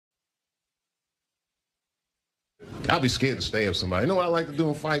I'll be scared to stab somebody. You know what I like to do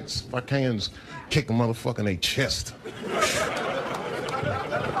in fights? If I can, just kick a motherfucker in their chest.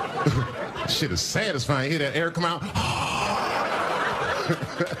 Shit is satisfying. You hear that air come out?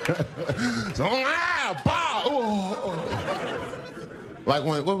 So, like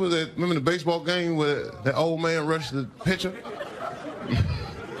when, what was that? Remember the baseball game where that old man rushed the pitcher?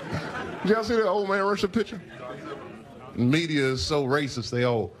 Did y'all see that old man rush the pitcher? The media is so racist, they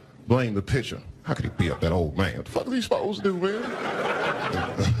all blame the pitcher. How could he beat up that old man? What the fuck is he supposed to do, man?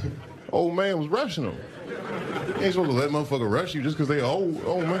 Old man was rushing him. You ain't supposed to let motherfucker rush you just because they old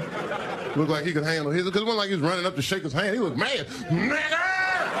man. Looked like he could handle his, because it wasn't like he was running up to shake his hand. He looked mad. Nigga!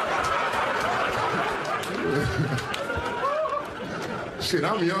 Shit,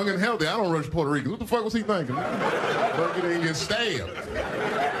 I'm young and healthy. I don't rush Puerto Rican. What the fuck was he thinking? Fuck, he didn't get stabbed.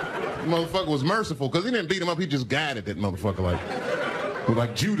 The motherfucker was merciful, because he didn't beat him up. He just guided that motherfucker like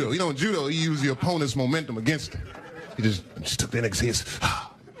judo. You know, in judo, you use your opponent's momentum against him. He just took that nigga's his.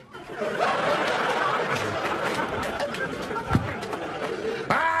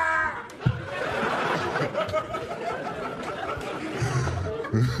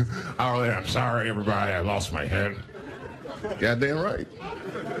 Oh, I'm sorry, everybody. I lost my head. Goddamn right.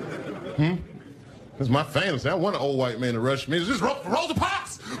 That's my fantasy. I want an old white man to rush me. It's just Rosa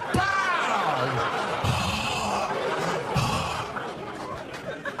Parks.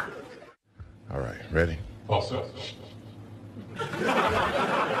 All right, ready? Also.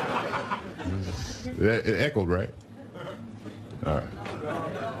 It echoed, right? All right.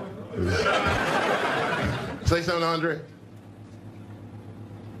 Say something, Andre.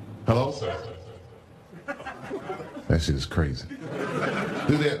 Hello? That shit is crazy.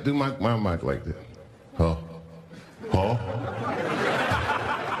 Do that. Do my mic like that. Huh? Huh?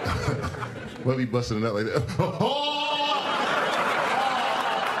 What be busting it up like that?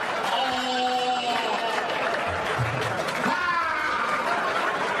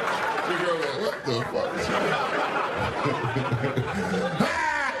 What the fuck?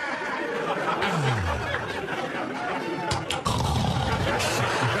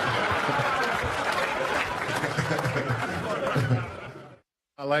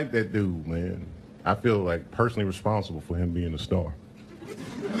 I like that dude, man. I feel like personally responsible for him being a star.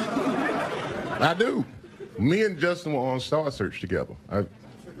 I do. Me and Justin were on Star Search together.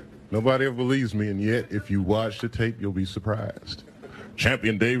 Nobody ever believes me, and yet, if you watch the tape, you'll be surprised.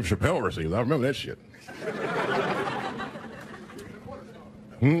 Champion Dave Chappelle received. I remember that shit.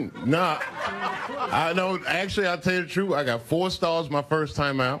 Nah. I know, actually, I'll tell you the truth. I got 4 stars my first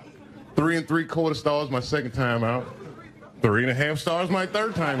time out, 3 3/4 stars my second time out, 3.5 stars my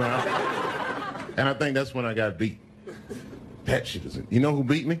third time out, and I think that's when I got beat. That shit is it. You know who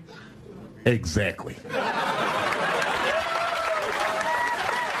beat me? Exactly.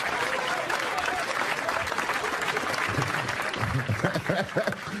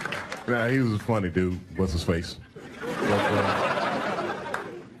 Nah, he was a funny dude. What's his face?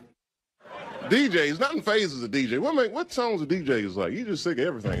 DJs, nothing phases a DJ. What songs a DJ is like? You just sick of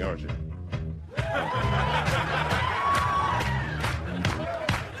everything, aren't you?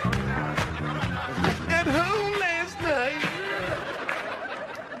 At home last night,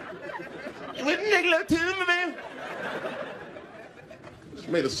 with Nicola to me, man. Just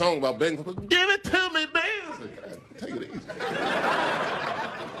made a song about begging for, give it to me, man. Take it easy.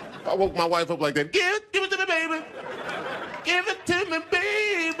 I woke my wife up like that. Give it to me, baby. Give it to me,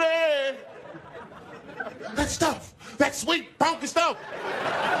 baby. That stuff, that sweet, funky stuff.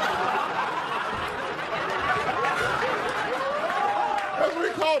 That's what we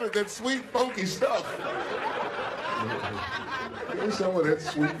called it, that sweet, funky stuff. Some of that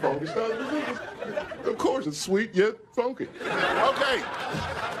sweet, funky stuff. Of course, it's sweet yet funky. Okay.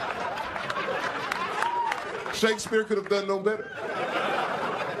 Shakespeare could have done no better.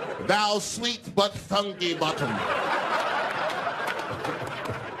 Thou sweet but funky bottom.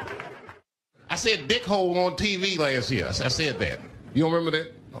 I said dick hole on TV last year. I said that. You don't remember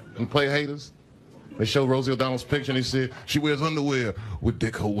that? In Play Haters? They showed Rosie O'Donnell's picture and they said she wears underwear with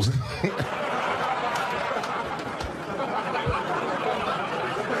dick holes. You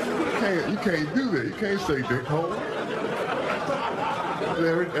can't do that. You can't say dick hole.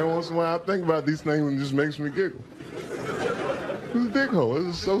 Every once in a while I think about these things and it just makes me giggle. Who's dick hole? This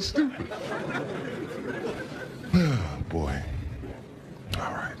is so stupid. Boy.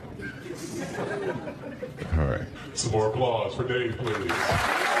 All right. All right. Some more applause for Dave, please. Welcome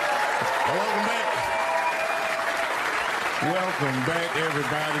back. Welcome back,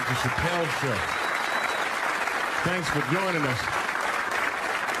 everybody, to Chappelle Show. Thanks for joining us.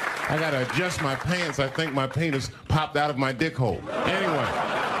 I gotta adjust my pants. I think my penis popped out of my dick hole.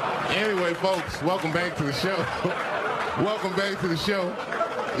 Anyway, folks, welcome back to the show. Welcome back to the show.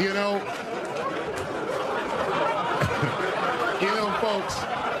 You know, folks.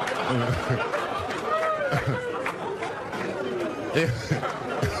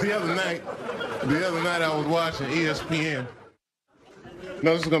 The other night I was watching ESPN.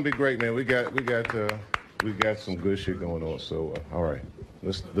 No, this is gonna be great, man. We got some good shit going on. So, all right,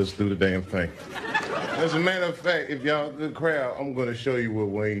 let's do the damn thing. As a matter of fact, if y'all a good crowd, I'm gonna show you what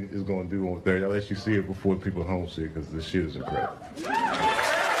Wayne is gonna do on Thursday. I'll let you see it before people home see it, because this shit is incredible.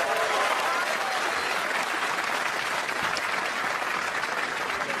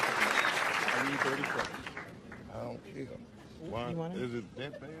 Is it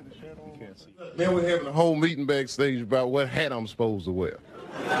that bad, the shadow on? Can't see. Man, we're having a whole meeting backstage about what hat I'm supposed to wear.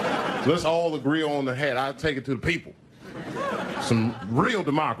 So let's all agree on the hat. I'll take it to the people. Some real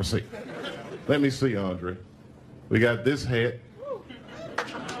democracy. Let me see, Andre. We got this hat.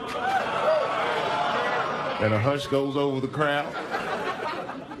 And a hush goes over the crowd.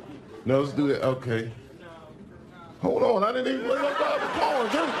 No, let's do that. Okay. Hold on, I didn't even look up the corner.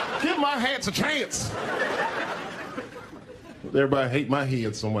 Give my hats a chance. Everybody hate my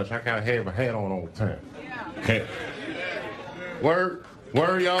head so much, I gotta have a hat on all the time. Okay. Word,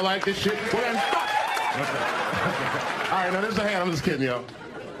 y'all like this shit? Okay. All right, now this is a hat, I'm just kidding y'all.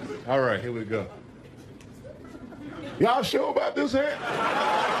 All right, here we go. Y'all sure about this hat?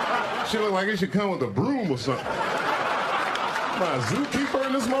 Shit look like it should come with a broom or something. My zookeeper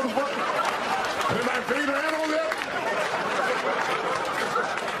in this motherfucker? Anybody feed the animals yet?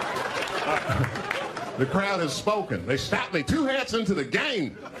 The crowd has spoken. They stopped me 2 hats into the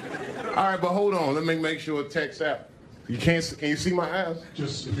game. All right, but hold on. Let me make sure it texts out. Can you see my eyes?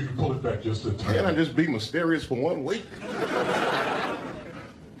 Just, if you can pull it back just a tiny. Can I just be mysterious for 1 week?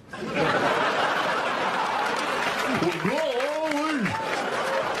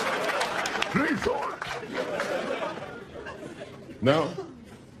 No?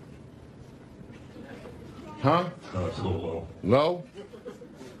 Huh? No, it's a little low. Low?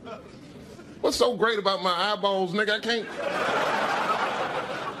 What's so great about my eyeballs, nigga? I can't.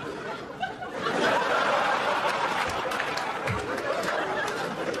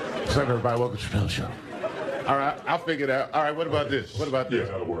 What's up, everybody? Welcome to the Chappelle Show. All right, I'll figure it out. All right, what about this? What about this?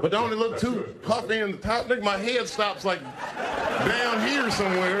 Yeah, that'll work. But don't it look That's too good. puffy in the top? Nigga, my head stops like down here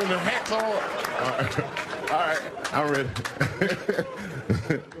somewhere, and the hat's all. All right, I'm ready.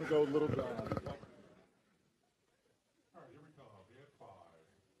 Gonna go a little down.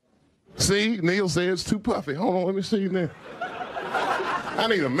 See, Neil said it's too puffy. Hold on, let me see now. I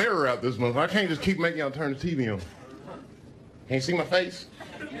need a mirror out this month. I can't just keep making y'all turn the TV on. Can you see my face?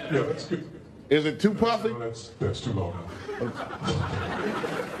 Yeah, that's good. Is it too puffy? No, that's too low now.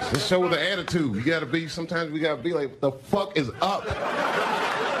 Just show with the attitude. You gotta be, sometimes we gotta be like, the fuck is up?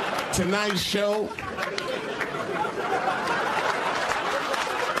 Tonight's show.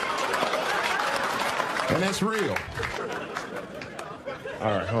 And that's real.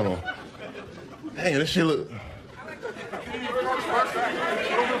 All right, hold on. Dang, this shit look.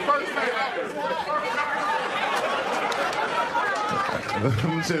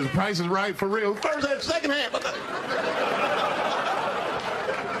 It says Price is Right for real. First and second hand.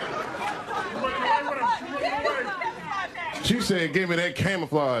 She said, give me that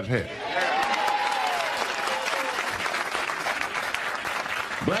camouflage hat.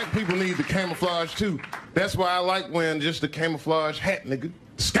 Black people need the camouflage too. That's why I like wearing just the camouflage hat, nigga.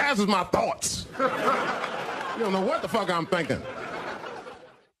 Disguises my thoughts. You don't know what the fuck I'm thinking.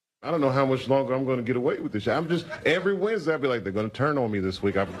 I don't know how much longer I'm going to get away with this shit. I'm just, every Wednesday, I'll be like, they're going to turn on me this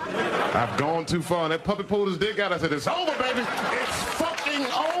week. I've gone too far. And that puppy pulled his dick out. I said, it's over, baby. It's fucking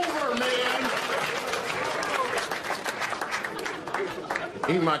over, man.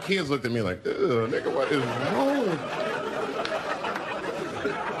 Even my kids looked at me like, ugh, nigga, what is wrong?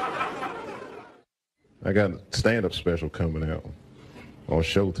 I got a stand-up special coming out on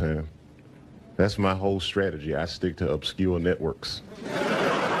Showtime. That's my whole strategy. I stick to obscure networks.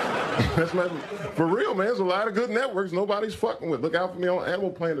 That's for real, man. There's a lot of good networks nobody's fucking with. Look out for me on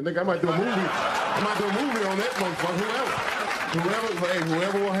Animal Planet. Nigga, I might do a movie. I might do a movie on that motherfucker.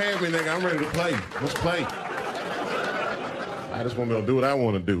 Whoever will have me, nigga, I'm ready to play. Let's play. I just want to be able to do what I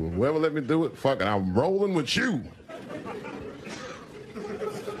want to do. Whoever let me do it, fuck it. I'm rolling with you.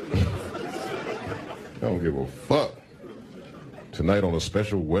 I don't give a fuck. Tonight on a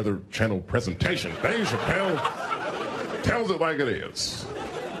special Weather Channel presentation, Dave Chappelle tells it like it is.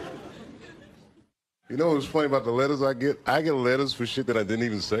 You know what's funny about the letters I get? I get letters for shit that I didn't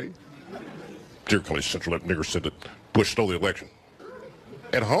even say. Dear Clay Central, that nigger said that Bush stole the election.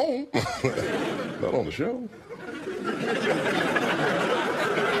 At home? Not on the show.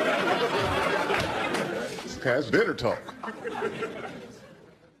 That's dinner talk.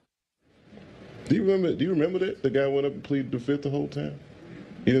 Do you remember that? The guy went up and pleaded the fifth the whole time?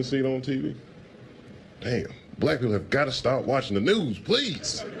 He didn't see it on TV? Damn. Black people have got to start watching the news,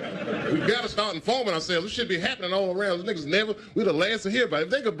 please. We've got to start informing ourselves. This should be happening all around. These niggas we're the last to hear about it.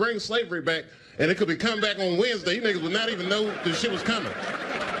 If they could bring slavery back and it could be coming back on Wednesday, you niggas would not even know the shit was coming.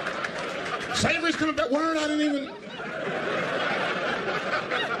 Slavery's coming back. Word, I didn't even.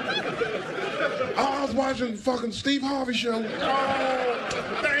 Oh, I was watching fucking Steve Harvey show.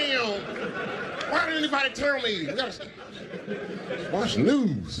 Oh, damn. Why didn't anybody tell me? We gotta watch the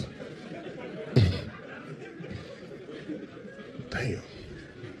news. Damn.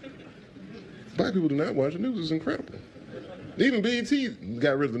 Black people do not watch the news. It's incredible. Even BET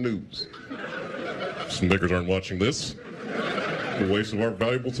got rid of the news. Some niggas aren't watching this. It's a waste of our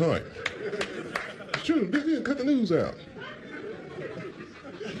valuable time. It's true. They didn't cut the news out.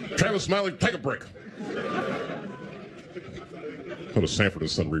 Travis Smiley, take a break. Put a Sanford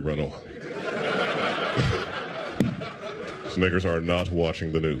and Son rerun on. These niggas are not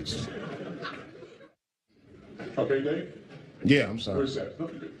watching the news. Okay, Dave? Yeah, I'm sorry. Where's that?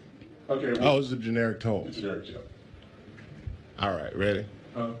 Okay. Oh, it's a generic tone. It's a generic joke. All right, ready?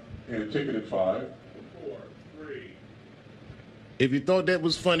 And take it at 5, 4, 3. If you thought that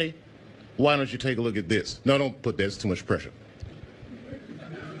was funny, why don't you take a look at this? No, don't put that. It's too much pressure.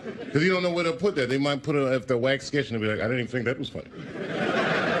 Because you don't know where they'll put that. They might put it after a wax sketch and they'll be like, I didn't even think that was funny.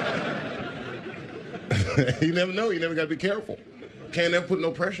 You never know. You never got to be careful. Can't never put no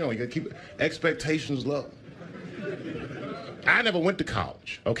pressure on. You got to keep expectations low. I never went to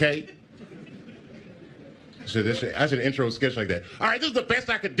college, okay? So I should intro a sketch like that. All right, this is the best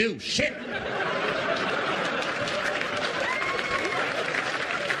I could do. Shit.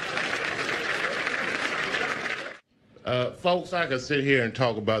 Folks, I could sit here and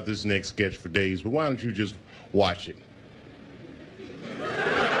talk about this next sketch for days, but why don't you just watch it?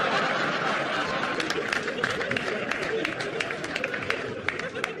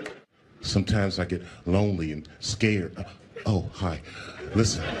 Sometimes I get lonely and scared. Oh, hi.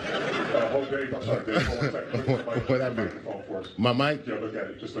 Listen. Hold Dave, I'm sorry, Dave. Hold on a second. What'd I do? My mic? Yeah, look at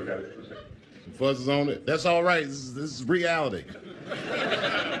it. Just look at it for a second. Fuzz is on it. That's all right. This is reality.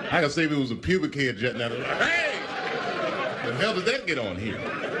 I can see if it was a pubic hair jutting out of it. Hey! The hell did that get on here?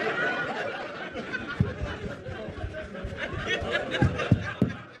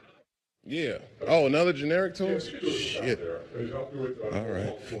 Yeah. Oh, another generic tool? Shit. All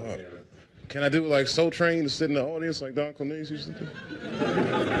right. Fuck. Can I do it like Soul Train to sit in the audience like Don Cornelius used to do?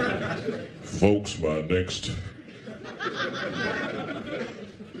 Folks, my next.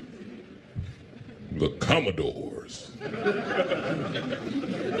 The Commodores. You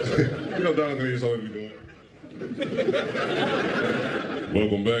know Don Cornelius always be doing.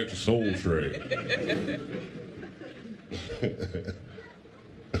 Welcome back to Soul Train.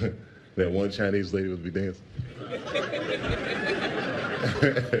 That one Chinese lady would be dancing.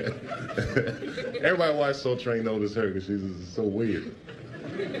 Everybody watch Soul Train knows her because she's so weird.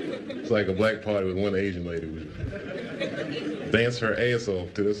 It's like a black party with one Asian lady who dance her ass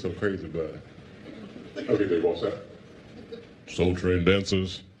off to. That's so crazy about it. Okay, Dave, what's that? Soul Train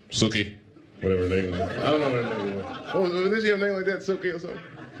dancers, Suki, whatever her name is. I don't know what her name is. Oh, did she have a name like that, Suki or something?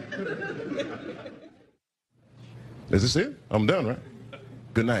 Is this it? I'm done, right?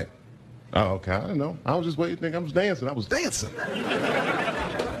 Good night. Oh, okay, I don't know. I was just waiting to think I was dancing. I was dancing.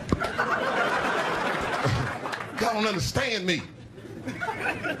 Y'all don't understand me.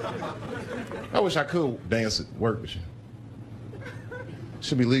 I wish I could dance at work with you. It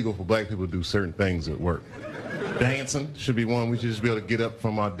should be legal for black people to do certain things at work. Dancing should be one we should just be able to get up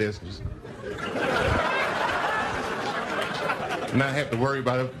from our desks. Not have to worry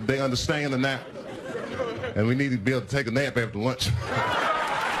about if they understand or not. And we need to be able to take a nap after lunch.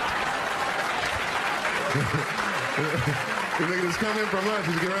 If they just come in from lunch,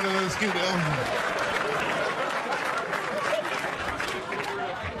 just get right under the scooter.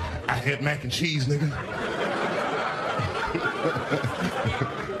 I had mac and cheese, nigga.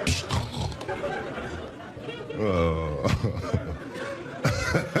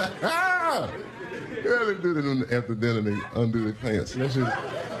 Yeah, they do that after dinner, they undo their pants. That's just...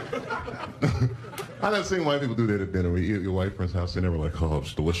 I never seen white people do that at dinner. We eat at your white friend's house, and they were like, oh,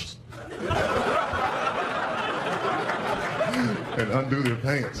 it's delicious. And undo their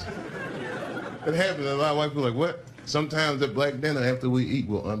pants. It happens. A lot of white people are like, what? Sometimes at black dinner, after we eat,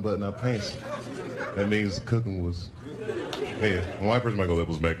 we'll unbutton our pants. That means the cooking was... Yeah, a white person might go, that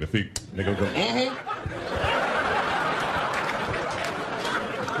was magnifique. They go,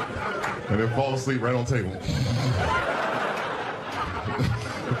 and then fall asleep right on the table.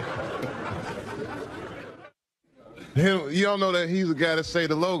 You don't know that he's the guy that say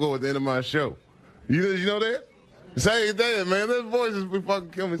the logo at the end of my show. You know that? Say it there, man. That voice is fucking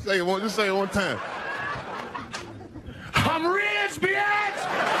kill me. Say it one. Just say it one time. I'm rich, bitch!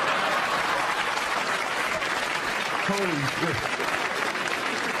 Holy shit.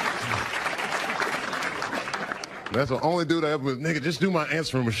 That's the only dude I ever, nigga, just do my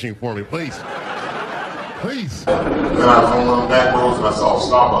answering machine for me, please. Please. Then I was on one of the back roads and I saw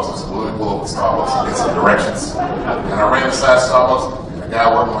Starbucks. I said, well, let me pull over to Starbucks and get some directions. And I ran inside Starbucks, and the guy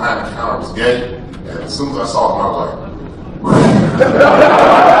working behind the counter was gay. And as soon as I saw him, I was like,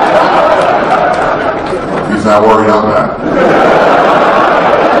 he's not worried, I'm not.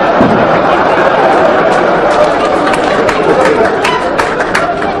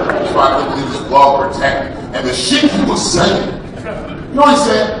 So I couldn't believe this blogger attacked me. And the shit he was saying, you know what he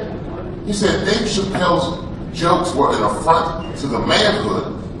said? He said Dave Chappelle's jokes were an affront to the manhood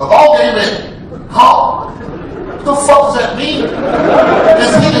of all gay men. Huh? What the fuck does that mean?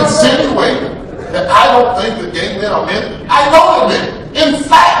 Is he insinuating that I don't think that gay men are men? I know they're men. In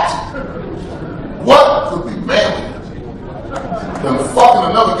fact, what could be manlier than fucking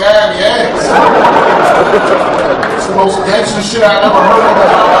another guy in the ass? It's the most gangster shit I've ever heard of in my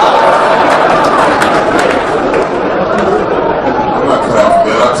life. I'm not cut out for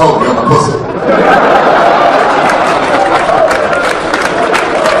that. I told you I'm a pussy.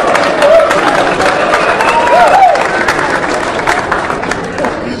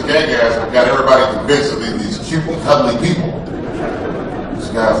 These gay guys have got everybody convinced that these cute and cuddly people. These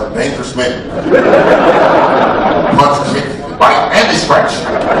guys are dangerous men. Punch, kick, bite, and they scratch.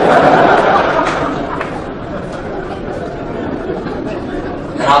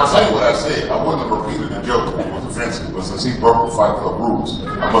 And I'll tell you what I said. I wouldn't have repeated the joke if it was offensive, but since he broke the Fight Club rules,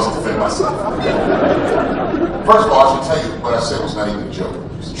 I must defend myself. First of all, I should tell you what I said was not even a joke.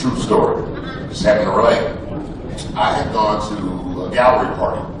 It's a true story. Just happened to relate. I had gone to a gallery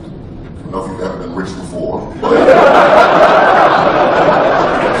party. I don't know if you've ever been rich before, but I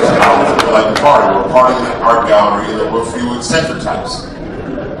was like the party. We were partying in an art gallery, and there were a few eccentric types.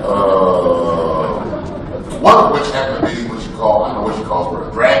 One of which happened to be what you call, I don't know what you call it,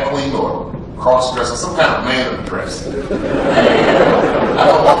 a drag queen or cross-dresser, some kind of man in a dress. And I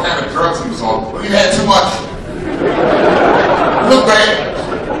don't know what kind of drugs he was on, but he had too much. He looked bad.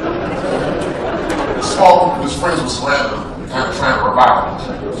 A small group of his friends were surrounding him, kind of trying to revive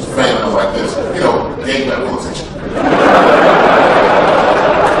him. His family was like this, you know, gay medical attention.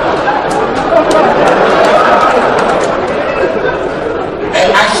 And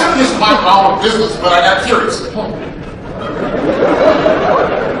I should have just minded my own business, but I got curious.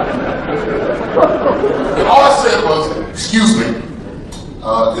 And all I said was, excuse me,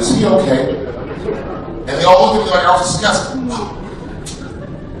 is he okay? And they all looked at me like I was disgusted.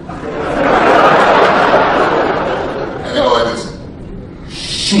 And they were like this,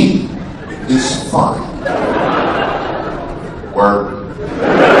 she is fine. Word.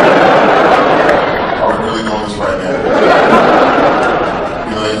 Are we really doing this right now?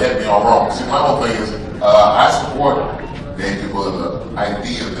 You know, they had me all wrong. See, my whole thing is, I support gay people in the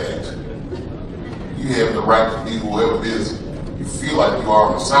idea that you have the right to be whoever it is you feel like you are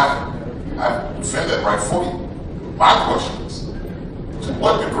on the side. I defend that right for you. My question is, to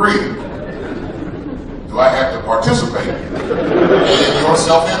what degree do I have to participate in your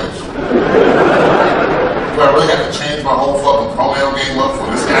self-image? Do I really have to change my whole fucking pronoun game up for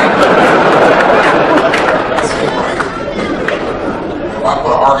this guy? That's right. If I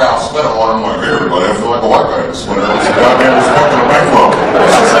put an Argyle sweater on, I'm like, hey everybody, I feel like a white guy in a sweater. It's a goddamn respect in a bank club.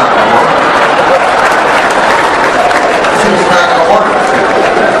 That's just not gonna work. It's not gonna work.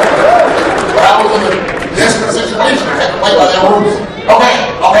 But I was in a desperate situation. I had to play by their rules. Okay,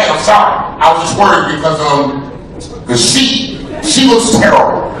 I'm sorry. I was just worried because she looks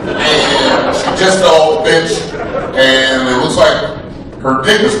terrible. And she just an old bitch. And it looks like her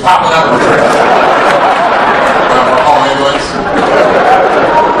dick is popping out of her dress. Ambulance.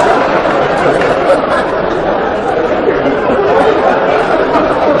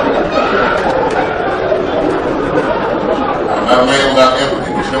 I'm not a man without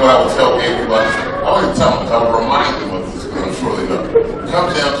empathy, but you know what I would tell gay people? I wouldn't tell them, I would remind them of this, because I'm sure they know. It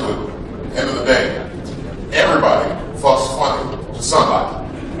comes down to it, at the end of the day, everybody fucks funny to somebody.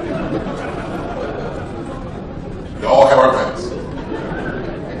 We all have our things.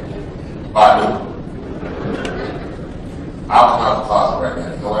 I do. I'll come out of the closet right now.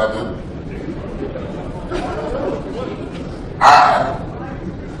 You know what I do? I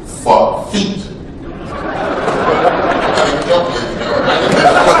fuck feet. I didn't joke with you, man. I didn't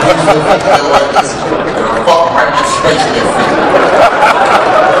fuck like this. And I'm fucking right in space in their feet.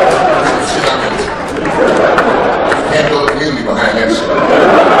 Some shit I'm into.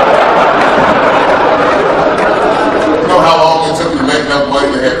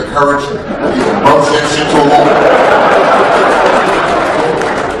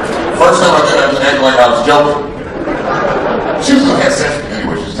 I was joking. She was gonna have sex with me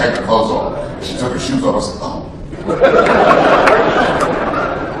anyway. She was taking her clothes off. She took her shoes off. I said, oh.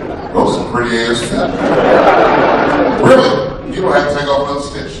 Those are some pretty ass feet. Really? You don't have to take off another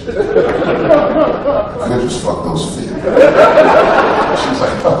stitch. I could just fuck those feet. She was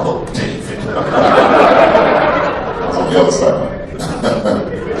like, oh, David. I was on the other side.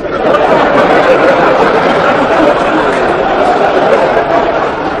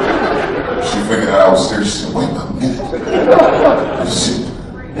 She figured out I was serious. She said, wait a minute. She said,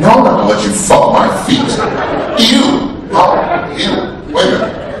 no, I'm not gonna let you fuck my feet. Ew. Oh, ew. Wait a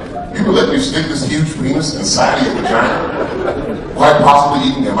minute. You would let me stick this huge penis inside of your vagina? Quite possibly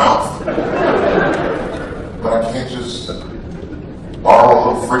eating your mouth? But I can't just borrow a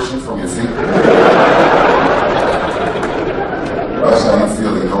little friction from your feet? That's how you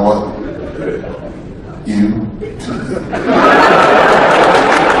feel, you know what? You too.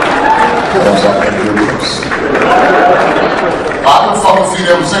 Because I have your lips. I've been fucking feet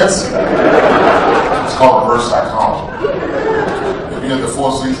ever since. It's called reverse psychology. If you're at the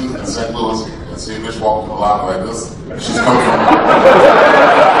Four Seasons in St. Louis and see a bitch walking through the lobby like this, she's coming from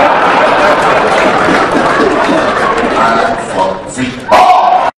I fuck feet.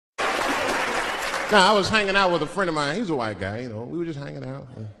 Oh! Now, I was hanging out with a friend of mine. He's a white guy, you know. We were just hanging out.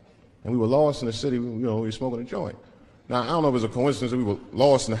 And we were lost in the city. You know, we were smoking a joint. Now, I don't know if it was a coincidence that we were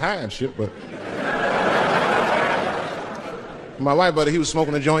lost in the high and shit, but... my white buddy, he was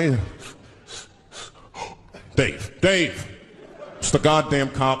smoking a joint. Dave, it's the goddamn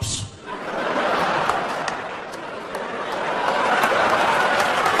cops.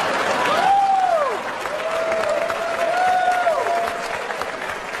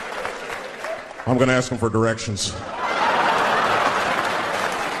 I'm gonna ask him for directions.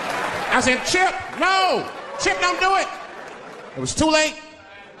 I said, Chip, no! Chip, don't do it! It was too late.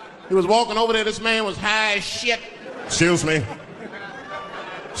 He was walking over there, this man was high as shit. Excuse me,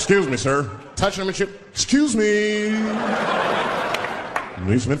 sir. Touching him and shit. Excuse me.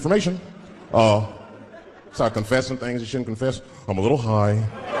 Need some information. Start confessing things you shouldn't confess. I'm a little high.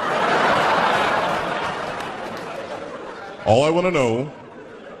 All I want to know,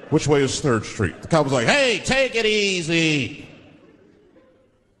 which way is 3rd Street? The cop was like, hey, take it easy.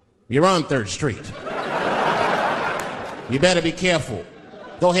 You're on 3rd Street. You better be careful.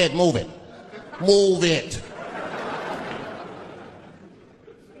 Go ahead, move it. Move it.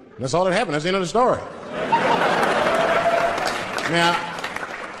 That's all that happened. That's the end of the story. Now,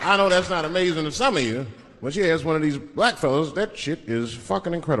 I know that's not amazing to some of you, but you ask one of these black fellas, that shit is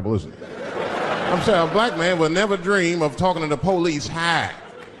fucking incredible, isn't it? I'm saying a black man would never dream of talking to the police high.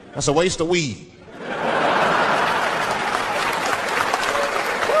 That's a waste of weed.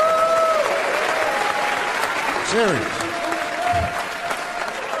 Serious.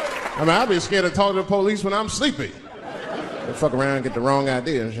 I mean, I'd be scared to talk to the police when I'm sleepy. They fuck around and get the wrong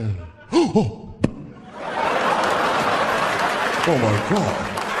idea. Oh my God.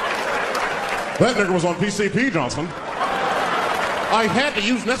 That nigga was on PCP, Johnson. I had to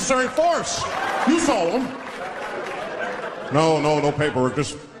use necessary force. You saw him. No paperwork.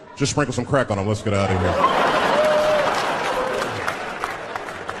 Just sprinkle some crack on him. Let's get out of here.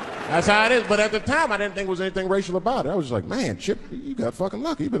 That's how it is. But at the time, I didn't think there was anything racial about it. I was just like, man, Chip, you got fucking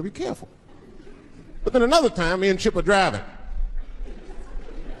lucky. You better be careful. But then another time, me and Chip are driving.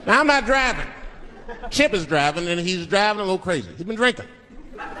 Now, I'm not driving. Chip is driving, and he's driving a little crazy. He's been drinking.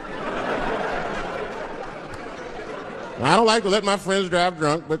 Now, I don't like to let my friends drive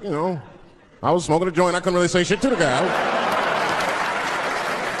drunk, but, you know, I was smoking a joint. I couldn't really say shit to the guy.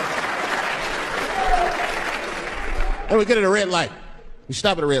 And we get at a red light. We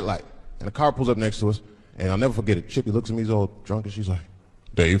stop at a red light, and a car pulls up next to us, and I'll never forget it. Chippy looks at me, he's all drunk, and she's like,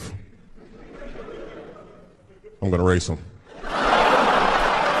 Dave, I'm gonna race him.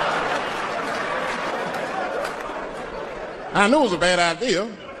 I knew it was a bad idea,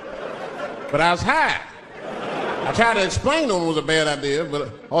 but I was high. I tried to explain to him it was a bad idea,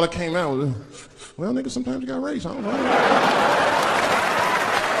 but all that came out was, well, nigga, sometimes you gotta race, I don't know.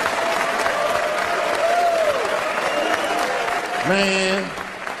 Man,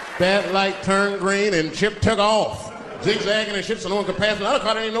 that light turned green and Chip took off, zigzagging and shit so no one could pass me. The other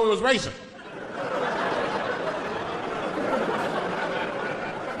car didn't even know he was racing.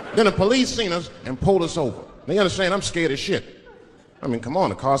 Then the police seen us and pulled us over. Now, you understand, I'm scared as shit. I mean, come on,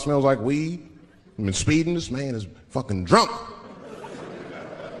 the car smells like weed. I've been speeding, this man is fucking drunk.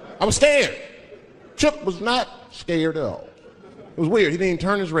 I was scared. Chip was not scared at all. It was weird, he didn't even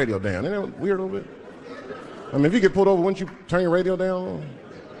turn his radio down. Isn't that weird a little bit? I mean, if you get pulled over, wouldn't you turn your radio down?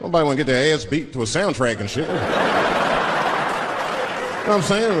 Nobody want to get their ass beat to a soundtrack and shit. You know what I'm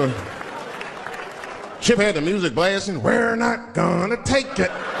saying? Chip had the music blasting. We're not gonna take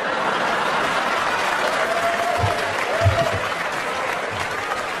it.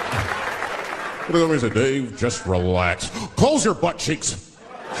 Look at me and say, Dave, just relax. Close your butt cheeks.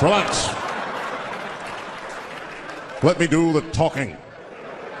 Just relax. Let me do the talking. You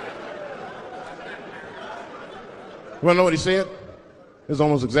want to know what he said? It's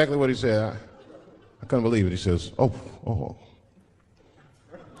almost exactly what he said. I couldn't believe it. He says, oh.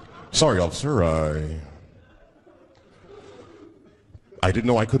 Sorry, officer, I didn't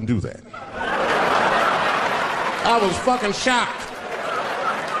know I couldn't do that. I was fucking shocked.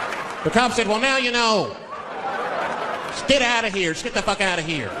 The cop said, well, now you know. Just get out of here. Just get the fuck out of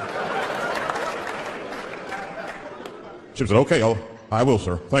here. Chip said, okay, I will,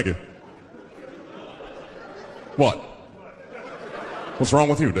 sir. Thank you. What? What's wrong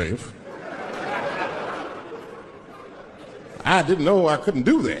with you, Dave? I didn't know I couldn't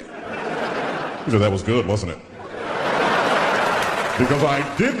do that. He said, that was good, wasn't it? Because I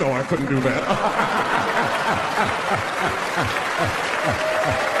did know I couldn't do that.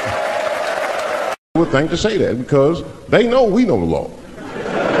 I would think to say that because they know we know the law.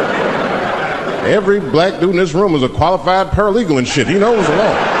 Every black dude in this room is a qualified paralegal and shit. He knows the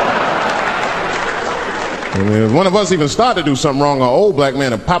law. I mean, if one of us even start to do something wrong, an old black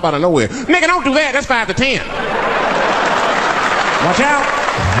man will pop out of nowhere. Nigga, don't do that. That's 5 to 10. Watch out.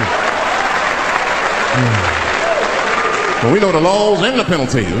 Well, we know the laws and the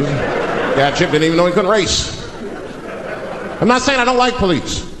penalties. Guy Chip didn't even know he couldn't race. I'm not saying I don't like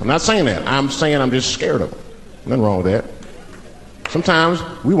police. I'm not saying that. I'm saying I'm just scared of them. Nothing wrong with that. Sometimes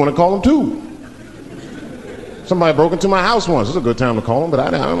we want to call them too. Somebody broke into my house once. It's a good time to call them, but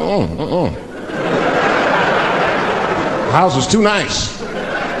I don't know. The house is too nice.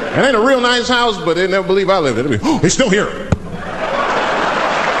 It ain't a real nice house, but they never believe I lived it. Oh, he's still here.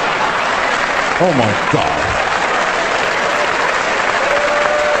 Oh my God.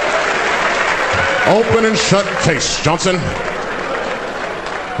 Open and shut case, Johnson.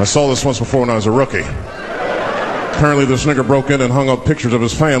 I saw this once before when I was a rookie. Apparently this nigger broke in and hung up pictures of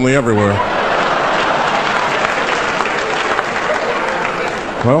his family everywhere.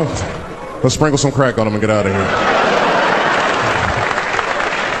 Well, let's sprinkle some crack on him and get out of here.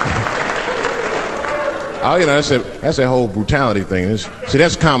 Oh, you know, that's that whole brutality thing. See,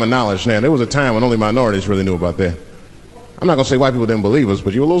 that's common knowledge now. There was a time when only minorities really knew about that. I'm not going to say white people didn't believe us,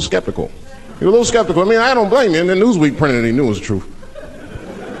 but you were a little skeptical. You were a little skeptical. I mean, I don't blame you. And then Newsweek printed it, he knew it was true.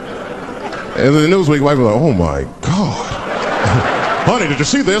 And then the Newsweek white people were like, oh my God. Honey, did you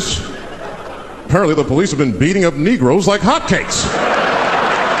see this? Apparently the police have been beating up Negroes like hotcakes.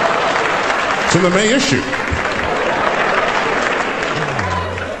 It's in the May issue.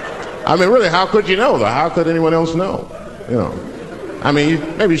 I mean, really, how could you know, though? How could anyone else know? You know, I mean,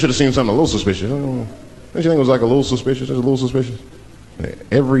 maybe you should have seen something a little suspicious. Don't you think it was like a little suspicious? Just a little suspicious?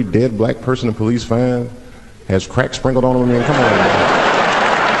 Every dead black person the police find has crack sprinkled on them. I mean, come on, man.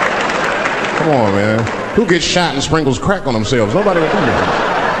 Come on, man. Who gets shot and sprinkles crack on themselves? Nobody would do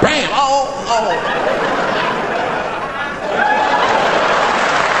that. Bam! Oh!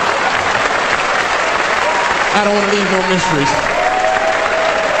 I don't want to leave no mysteries.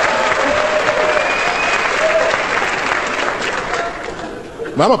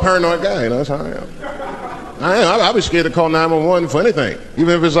 But I'm a paranoid guy, you know, that's how I am. I'll be scared to call 911 for anything,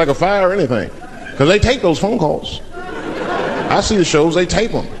 even if it's like a fire or anything. Because they tape those phone calls. I see the shows, they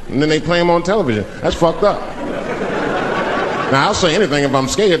tape them, and then they play them on television. That's fucked up. Now, I'll say anything if I'm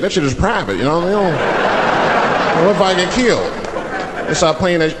scared. That shit is private, you know what I mean? What if I get killed? They start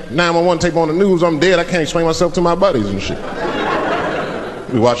playing that 911 tape on the news, I'm dead, I can't explain myself to my buddies and shit.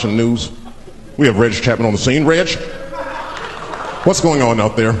 We watching the news. We have Reg Chapman on the scene. Reg, what's going on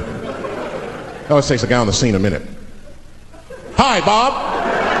out there? It always takes a guy on the scene a minute. Hi, Bob.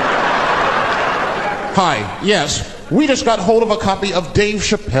 Hi, yes. We just got hold of a copy of Dave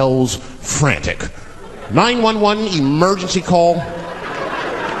Chappelle's Frantic. 911 emergency call.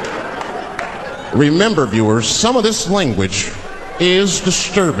 Remember, viewers, some of this language is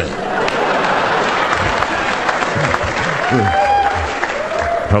disturbing.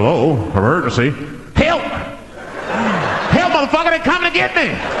 Hello, emergency. Help! Help, motherfucker, they're coming to get me!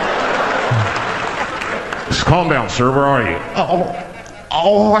 Just calm down, sir. Where are you?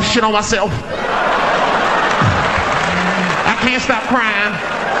 Oh, I shit on myself. I can't stop crying.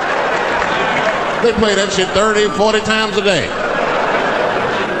 They play that shit 30, 40 times a day.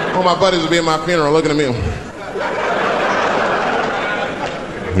 All my buddies will be at my funeral looking at me.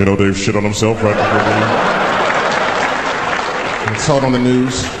 You know, Dave shit on himself right before the I saw it on the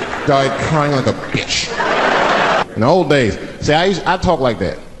news. Died crying like a bitch. In the old days, see, I talk like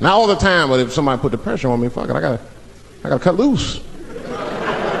that. Not all the time, but if somebody put the pressure on me, fuck it, I gotta cut loose.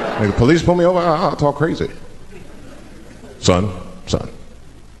 Like the police pull me over, I'll talk crazy. Son,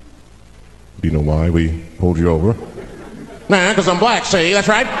 do you know why we pulled you over? Nah, because I'm black, see, that's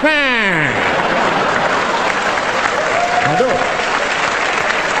right. Nah. I do it.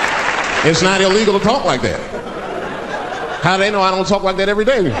 It's not illegal to talk like that. How do they know I don't talk like that every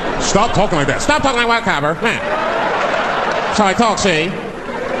day? Stop talking like that. Stop talking like white copper. Nah. That's how I talk, see.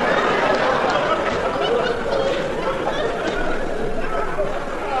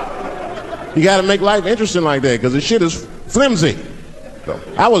 You gotta make life interesting like that, because the shit is flimsy.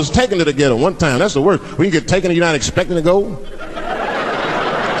 I was taken to the ghetto one time. That's the worst. When you get taken and you're not expecting to go.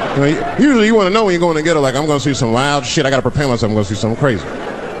 You know, usually you want to know when you're going to the ghetto, like, I'm going to see some wild shit. I got to prepare myself. I'm going to see something crazy.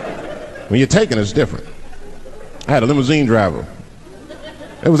 When you're taken, it's different. I had a limousine driver.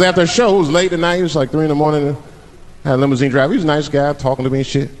 It was after a show. It was late at night. It was like 3 in the morning. I had a limousine driver. He was a nice guy, talking to me and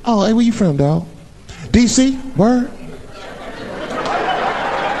shit. Oh, hey, where you from, dog? D.C.? Word?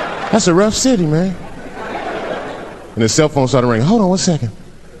 That's a rough city, man. And his cell phone started ringing. Hold on 1 second.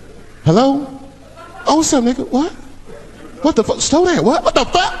 Hello? Oh, what's up, nigga? What? What the fuck? Slow down. What? What the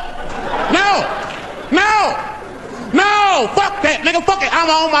fuck? No! No! No! Fuck that, nigga. Fuck it. I'm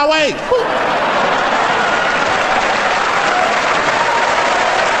on my way.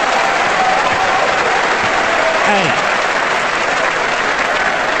 Hey.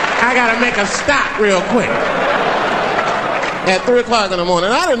 I gotta make a stop real quick. At 3 o'clock in the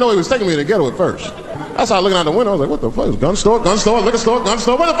morning. I didn't know he was taking me to the ghetto at first. I started looking out the window. I was like, what the fuck? It's gun store, liquor store, gun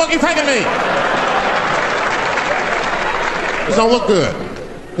store. Where the fuck are you taking me? This don't look good.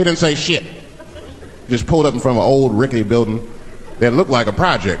 He didn't say shit. Just pulled up in front of an old rickety building that looked like a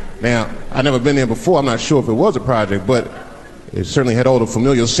project. Now, I'd never been there before. I'm not sure if it was a project, but it certainly had all the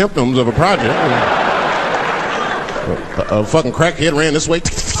familiar symptoms of a project. A fucking crackhead ran this way.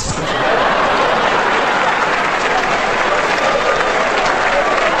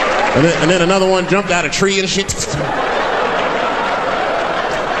 And then another one jumped out of a tree and shit. The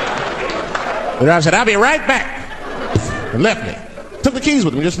driver said, I'll be right back. And left me. Took the keys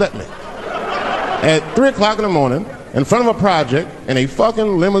with him, just left me. At 3 o'clock in the morning, in front of a project, in a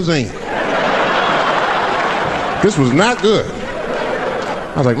fucking limousine. This was not good.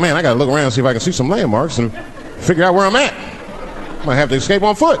 I was like, man, I gotta look around and see if I can see some landmarks and figure out where I'm at. I might have to escape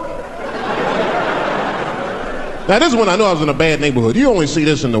on foot. Now, this is when I knew I was in a bad neighborhood. You only see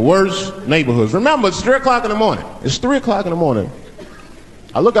this in the worst neighborhoods. Remember, it's 3 o'clock in the morning. It's 3 o'clock in the morning.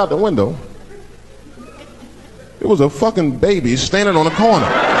 I look out the window. It was a fucking baby standing on a corner.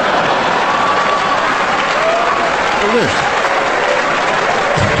 Look at this.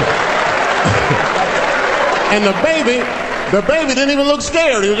 And the baby didn't even look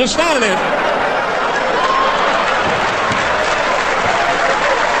scared. He was just standing there.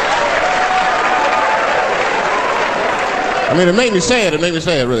 I mean, it made me sad. It made me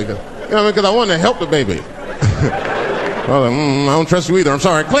sad, really. You know what I mean? Because I wanted to help the baby. I was like, I don't trust you either. I'm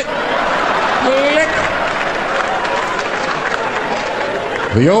sorry. Click. Click.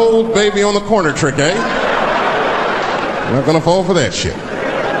 The old baby on the corner trick, eh? Not gonna fall for that shit.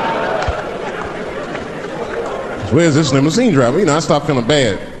 So where's this limousine driver? You know, I start feeling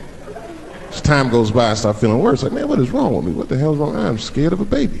bad. As time goes by, I start feeling worse. Like, man, what is wrong with me? What the hell's wrong? I'm scared of a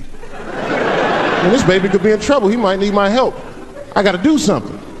baby. And this baby could be in trouble. He might need my help. I got to do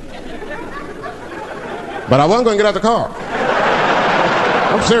something. But I wasn't going to get out the car.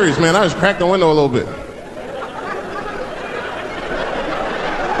 I'm serious, man. I just cracked the window a little bit.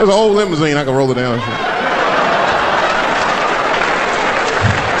 There's an old limousine. I can roll it down.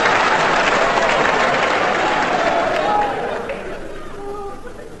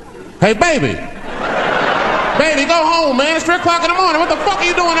 Hey, baby. Baby, go home, man. It's 3 o'clock in the morning. What the fuck are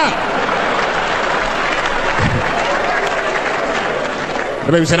you doing up?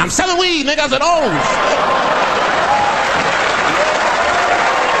 The baby said, I'm selling weed, nigga. I said, oh, shit.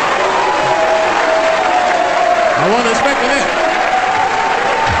 I wasn't expecting that.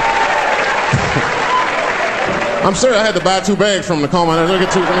 I'm sorry, I had to buy 2 bags from the car. Let me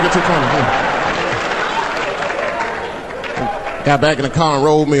get two cones. Got back in the car and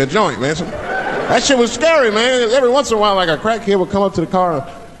rolled me a joint, man. So, that shit was scary, man. Every once in a while, like a crackhead would come up to the car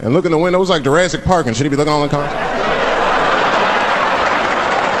and look in the window. It was like Jurassic Park and shit. He'd be looking on the car.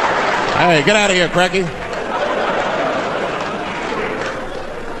 Hey, get out of here, cracky.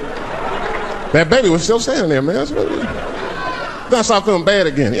 That baby was still standing there, man. Then I started feeling bad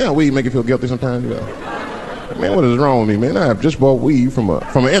again. Yeah, weed make you feel guilty sometimes. You know. Man, what is wrong with me, man? I have just bought weed from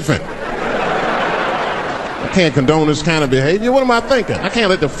an infant. I can't condone this kind of behavior. What am I thinking? I can't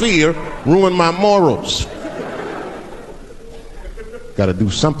let the fear ruin my morals. Got to do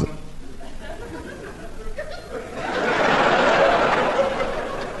something.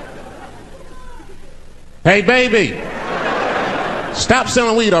 Hey, baby, stop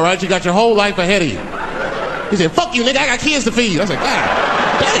selling weed, all right? You got your whole life ahead of you. He said, fuck you, nigga, I got kids to feed. I was like,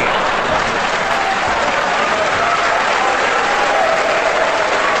 God damn.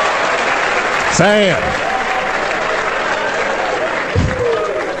 Sad.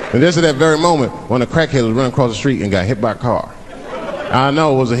 And just at that very moment, one of the crackheads was running across the street and got hit by a car. I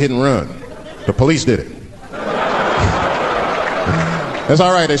know it was a hit and run. The police did it. That's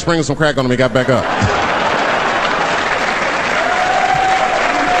all right, they sprinkled some crack on him, he got back up.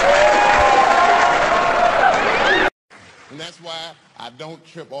 And that's why I don't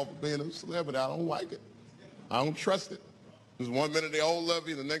trip off of being a celebrity. I don't like it. I don't trust it. Because one minute they all love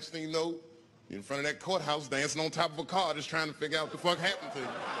you, the next thing you know, you're in front of that courthouse dancing on top of a car just trying to figure out what the fuck happened to you.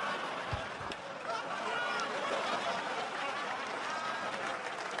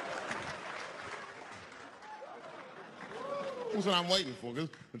 That's what I'm waiting for. Because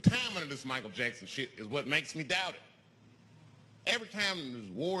the timing of this Michael Jackson shit is what makes me doubt it. Every time this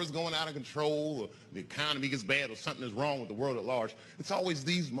war is going out of control or the economy gets bad or something is wrong with the world at large, it's always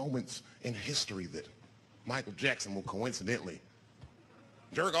these moments in history that Michael Jackson will coincidentally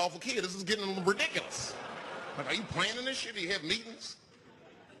jerk off a kid. This is getting ridiculous. Like, are you planning this shit? Do you have meetings?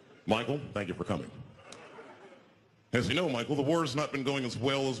 Michael, thank you for coming. As you know, Michael, the war has not been going as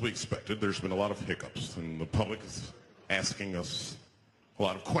well as we expected. There's been a lot of hiccups, and the public is asking us a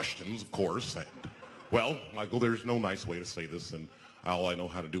lot of questions, of course. And, well, Michael, there's no nice way to say this, and all I know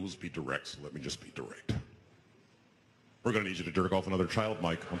how to do is be direct, so let me just be direct. We're going to need you to jerk off another child,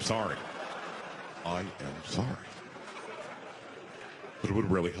 Mike. I'm sorry. I am sorry. But it would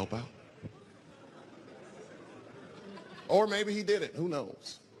really help out. Or maybe he did it. Who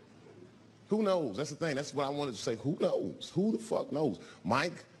knows? Who knows? That's the thing. That's what I wanted to say. Who knows? Who the fuck knows?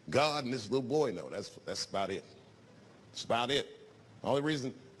 Mike, God, and this little boy know. That's about it. That's about it. The only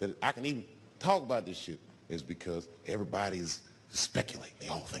reason that I can even talk about this shit is because everybody's speculating. They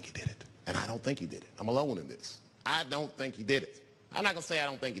all think he did it. And I don't think he did it. I'm alone in this. I don't think he did it. I'm not going to say I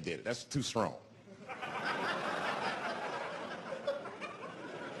don't think he did it. That's too strong.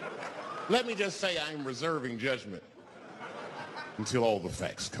 Let me just say I'm reserving judgment until all the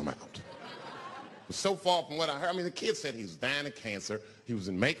facts come out. But so far from what I heard, I mean, the kid said he was dying of cancer. He was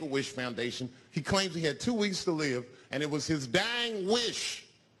in Make-A-Wish Foundation. He claims he had 2 weeks to live, and it was his dying wish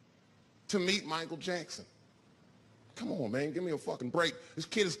to meet Michael Jackson. Come on, man, give me a fucking break. This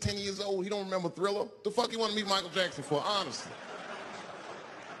kid is 10 years old. He don't remember Thriller. The fuck you want to meet Michael Jackson for, honestly?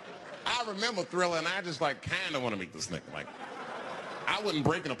 I remember Thriller, and I just, like, kind of want to meet this nigga. Like, I wouldn't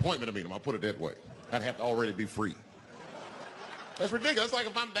break an appointment to meet him. I'll put it that way. I'd have to already be free. That's ridiculous. It's like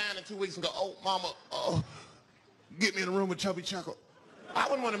if I'm dying in 2 weeks and go, oh, mama, oh, get me in a room with Chubby Chuckle. I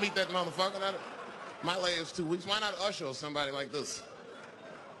wouldn't want to meet that motherfucker. My last 2 weeks. Why not Usher or somebody like this?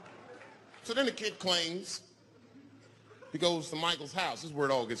 So then the kid claims he goes to Michael's house. This is where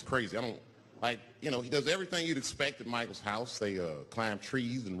it all gets crazy. I don't, like, you know, he does everything you'd expect at Michael's house. They climb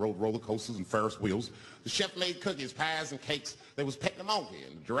trees and rode roller coasters and Ferris wheels. The chef made cookies, pies, and cakes. They was petting the monkey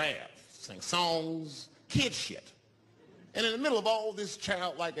and the giraffe, sang songs, kid shit. And in the middle of all this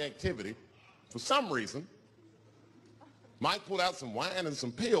childlike activity, for some reason, Mike pulled out some wine and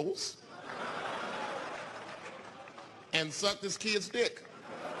some pills and sucked his kid's dick.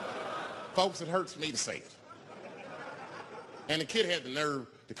 Folks, it hurts me to say it. And the kid had the nerve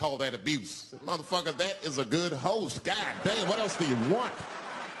to call that abuse. Said, motherfucker, that is a good host. God damn, what else do you want?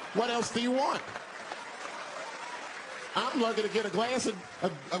 What else do you want? I'm lucky to get a glass of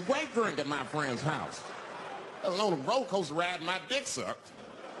a grape drink at my friend's house. Let alone a roller coaster ride and my dick sucked.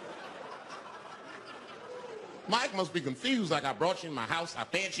 Mike must be confused, like I brought you in my house, I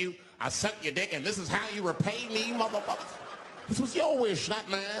fed you, I sucked your dick, and this is how you repay me, motherfucker. This was your wish, not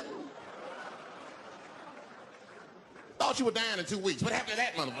mine. Thought you were dying in 2 weeks. What happened to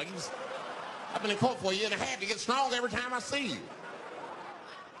that motherfucker? I've been in court for a year and a half. You get stronger every time I see you.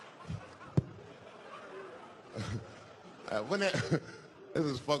 This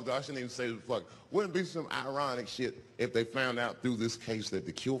is fucked up. I shouldn't even say this fuck. Wouldn't it be some ironic shit if they found out through this case that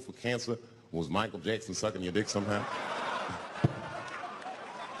the cure for cancer was Michael Jackson sucking your dick somehow?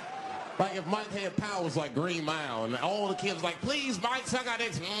 Like if Mike had powers like Green Mile and all the kids like, please, Mike, suck our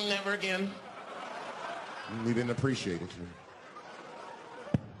dicks. Never again. He didn't appreciate it.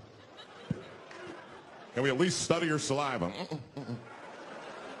 Can we at least study your saliva?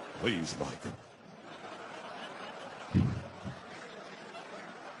 Please, Mike.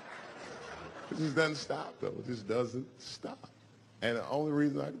 It just doesn't stop, though. It just doesn't stop. And the only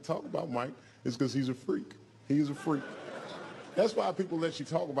reason I can talk about Mike is because he's a freak. He's a freak. That's why people let you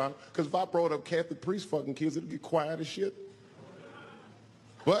talk about it. Because if I brought up Catholic priest fucking kids, it'd get quiet as shit.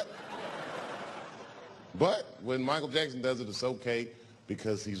 But when Michael Jackson does it, it's okay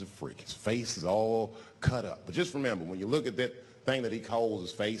because he's a freak. His face is all cut up. But just remember, when you look at that thing that he calls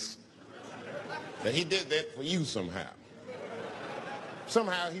his face, that he did that for you somehow.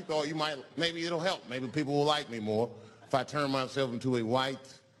 Somehow he thought you might, maybe it'll help. Maybe people will like me more if I turn myself into a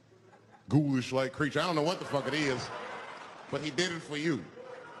white, ghoulish-like creature. I don't know what the fuck it is, but he did it for you.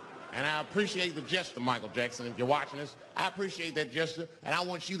 And I appreciate the gesture, Michael Jackson. If you're watching this, I appreciate that gesture. And I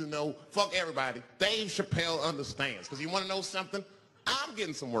want you to know, fuck everybody, Dave Chappelle understands. Because you want to know something? I'm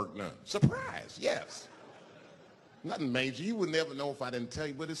getting some work done. Surprise, yes. Nothing major. You would never know if I didn't tell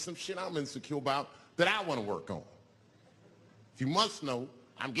you, but it's some shit I'm insecure about that I want to work on. If you must know,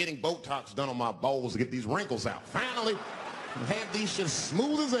 I'm getting Botox done on my balls to get these wrinkles out. Finally, have these shit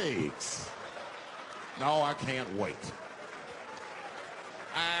smooth as eggs. No, I can't wait.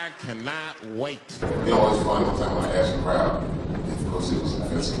 I cannot wait. You know, it's funny, one time when I asked the crowd, of course it was an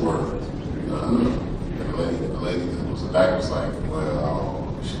offensive word, the lady that was the doctor was like,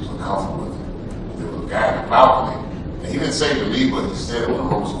 well, she was uncomfortable with it. There was a guy in the balcony, and he didn't say it to me, but he said it when the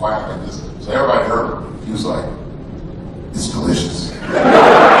room was quiet like this. So everybody heard him. He was like, it's delicious. Does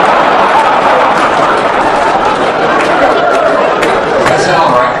that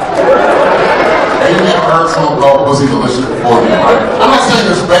sound right? Have you ever heard someone call pussy delicious before you, right? I'm not saying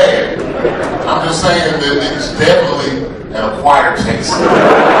it's bad. I'm just saying that it's definitely an acquired taste. I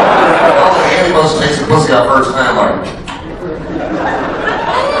don't think any of us tasted pussy our first time like,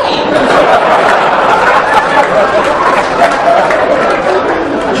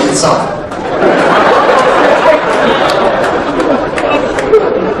 eat something.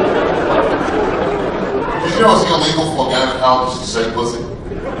 Did you know it's illegal for a gynecologist to say pussy?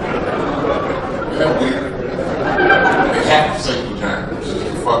 Isn't that weird? They have to say vagina. It's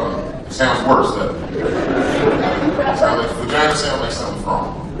just fucking, it sounds worse, doesn't it? Vagina sounds like something's wrong.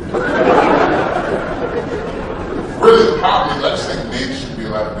 Really, the problem is I just think men should be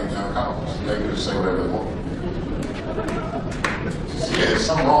allowed to be gynecologists. They can just say whatever they want. Yeah, there's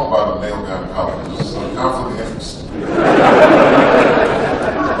something wrong about a male gynecologist. It's a conflict of interest.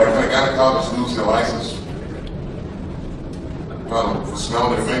 Like when a gynecologist lose their license, for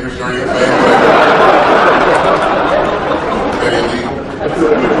smelling their fingers during your thing, very illegal.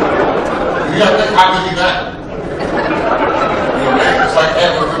 You gotta think, how good you got? You know, man, it's like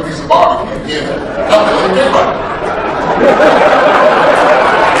having a good piece of barbecue. You can't help it, let me think about it.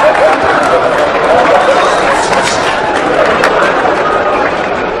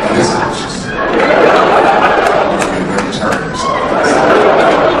 It is delicious. Which means we're returning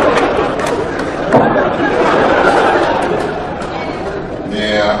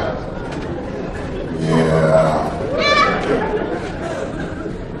Yeah.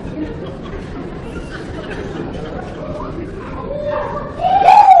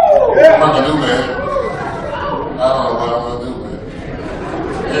 What am I gonna do, man? I don't know what I'm gonna do, man.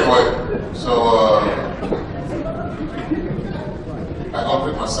 Anyway, so I go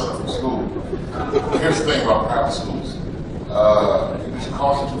pick my son up from school. Here's the thing about private schools. It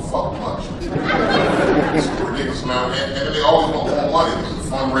costs too fucking much. It's a ridiculous amount, and they always want more money. It's a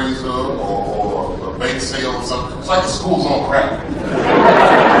fundraiser or a bake sale or something. It's like the school's on crack.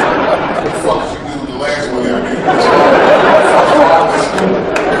 What the fuck did you do with the last one? I mean,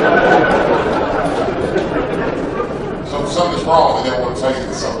 so if something's wrong, they don't want to tell you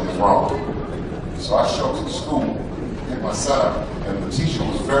that something's wrong. So I show up to the school, pick my son up, and the teacher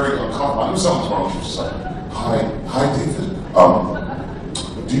was very uncomfortable. I knew something was wrong. She was like, hi, David.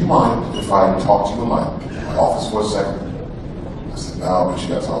 Do you mind if I talk to you in my office for a second? I said, no, but you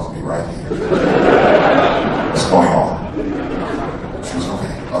gotta talk to me right here. What's going on? She was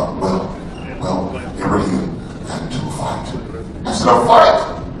okay. Well, they really got into a fight. I said, a fight?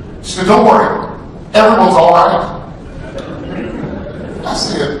 She said, don't worry. Everyone's all right. I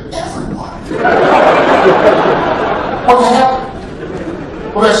said, everyone? What happened?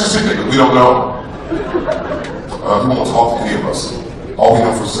 Well, that's just it. We don't know. He won't talk to any of us. All we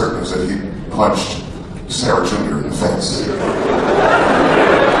know for certain is that he punched Sarah Jr. in the face. I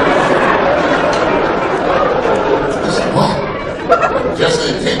said, what?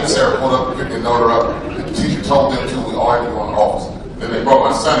 Yesterday, Kate and Sarah pulled up and picked their daughter up. The teacher told them to. We all had to go in the office. Then they brought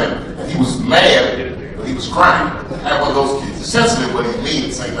my son in, and he was mad, but he was crying. I had one of those kids. He's sensitive, but he's mean at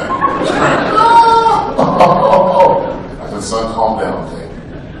the same time. He was crying. I said, son, calm down, okay?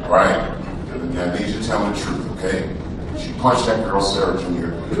 All right? I need you to tell me the truth, okay? She punched that girl, Sarah Jr.,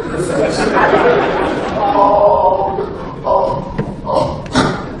 in the face.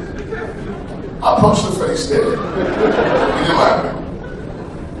 I punched her face dead. He didn't like me.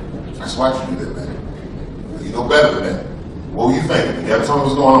 That's why you do that, man. You know better than that. What were you thinking? You gotta tell me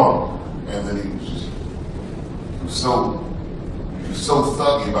what's going on. And then he was so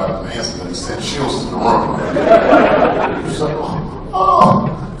thuggy about it, man, that he sent chills to the room. He was like, oh,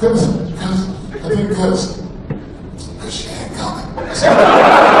 because she ain't coming.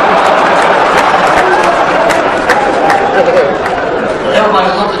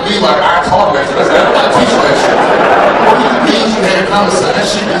 Everybody looked at me like I taught that shit. I said, I don't gotta teach you that shit. What do you mean she had a conversation? That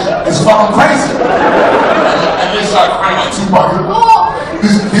shit is fucking crazy. And they started crying like Tupac. Oh,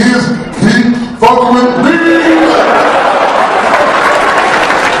 these kids keep fucking with me.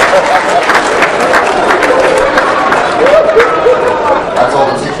 I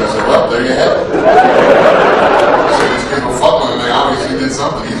told the teacher, I said, well, there you have it. I said, these people fucking with me. Obviously did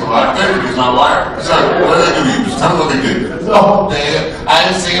something. He's a liar. He's not a liar. He said, what did they do to you? Just tell me what they did. Oh, Dad, I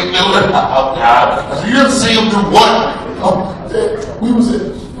didn't see him do it. Oh, God. I said, you didn't see him do what? Oh, Dad, we was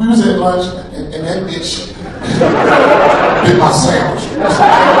at lunch, and that bitch bit my sandwich.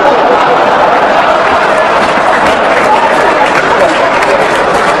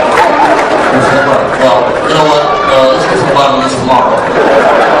 Well, you know what? Let's get to the bottom of this tomorrow.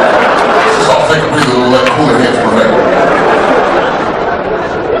 Let's just all take a breather and let cooler heads prevail.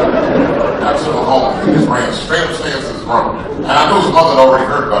 I took him home. He just ran straight upstairs to his room. And I knew his mother had already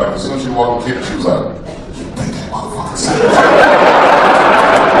heard about it. As soon as she walked in the kitchen, she was like, you think that motherfucker said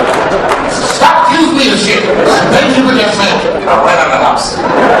stop accusing me of shit. Then you with that sandwich. I ran out of the house.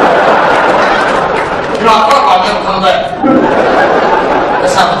 You know, I thought about never coming back.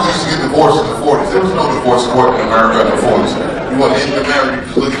 That's how people used to get divorced in the 40s. There was no divorce court in America in the 40s. You want to get married, you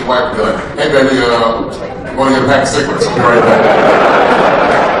just look at your wife and be like, hey baby, you want to get a pack of cigarettes? I'll be right back.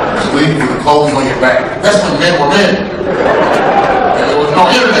 Just leave with the clothes on your back. That's when men were men. And there was no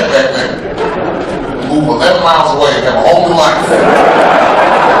internet back then. You move 11 miles away and have a whole new life.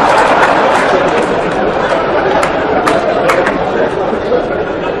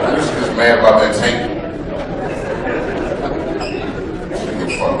 I used to get mad about that tape.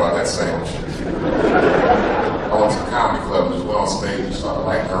 About that sandwich. I went to the comedy club and just went on stage and started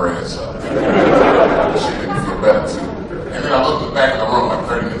lighting her ass up. She made me feel better too. And then I looked at the back of the room like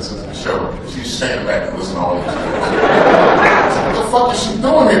 30 minutes into the show. She's standing back and listening to all these things. What the fuck is she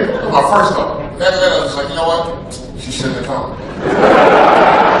doing here? That was my first thought. After that, I was like, you know what? She shouldn't have come.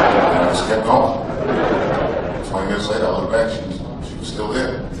 And I just kept going. 20 minutes later, I looked back, she was still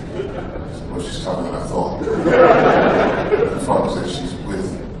there. Well, she's tougher than I thought. The fuck was that she's with?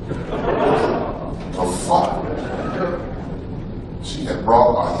 The fuck? She had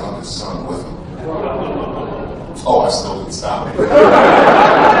brought our youngest son with her. Oh, I still didn't stop.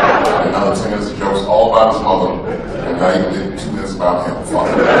 Another 10 minutes of jokes all about his mother, and not even did 2 minutes about him. Fuck.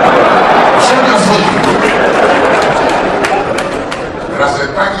 She was asleep. And I said,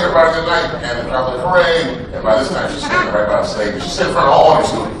 thank you everybody, good night. And the crowd was like, hooray. And by this time, she's standing right by the stage. She said in front of all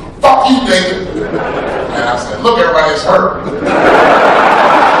audience, fuck you, David. And I said, look, everybody, it's her.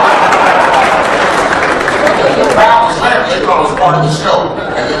 The crowd was laughing. They thought it was part of the show.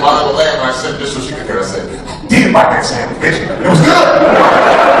 And then while they were laughing, I said, just so she could hear, I said, did about that sandwich, bitch. It was good.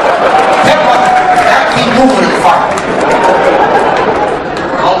 Gotta keep moving in the fight.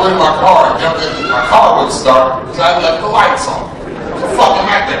 When I went in my car and jumped in, my car wouldn't start because I left the lights on. So fucking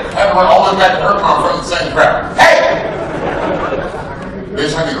back there. I had to run all the way back to her car in front of the same crowd. Hey!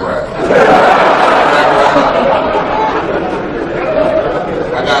 Bitch, I need a ride.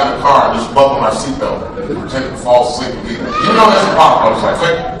 I got in the car and just buckled my seatbelt and pretended to fall asleep immediately. You know that's a problem. I was like,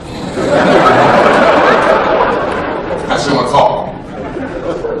 quick. I still want to talk.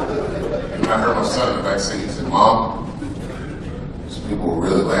 And I heard my son in the back seat. He said, Mom, some people were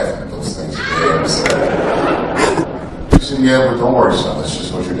really laughing at those things your dad said. He said, yeah, but don't worry, son. That's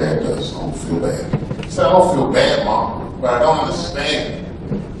just what your dad does. Don't feel bad. He said, I don't feel bad, Mom, but I don't understand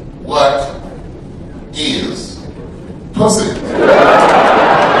what is pussy.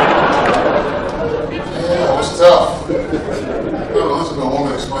 Yeah, it was tough. You know, listen to a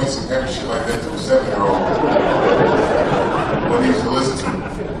woman explain some heavy shit like that to a 7-year-old. What he used to listen to.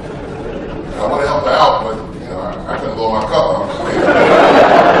 I would have helped her out, but you know, I couldn't blow my cup.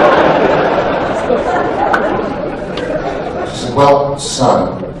 She said, well, son,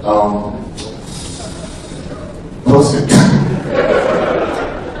 pussy.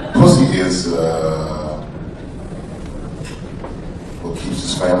 Pussy is what keeps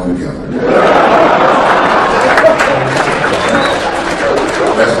his family together.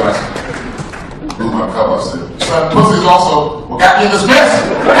 That's what I said. Blew my cup. I said, son, pussy is also what got me in this mess. In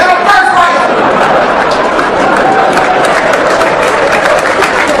the first place.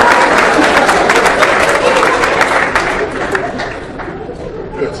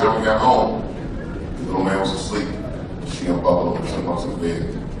 By the time we got home, the little man was asleep. She unbuckled him and took him up to the bed.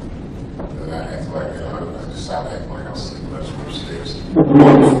 And I acted like, I just stopped acting like I was sleeping. I just went upstairs. For a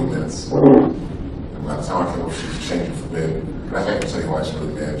few minutes. And by the time I came up, she was changing for bed. And I think I can tell you why she's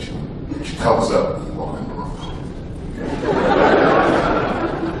really mad at you. She covers up and you walk in the room.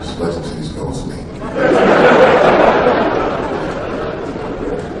 She lets the titties go with me. I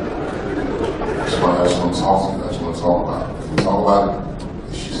just want to talk to you. I just want to talk about it. Can we talk about it?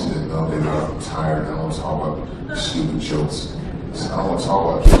 And she said, no, baby, I'm tired. I don't want to talk about stupid jokes. I said, I don't want to talk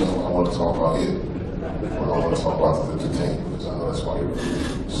about jokes. I want to talk about it. I don't want to talk about the thing, because I know that's why you're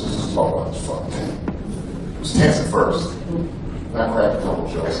here. So just talk about this fucking thing. It was tense at first. And I cracked a couple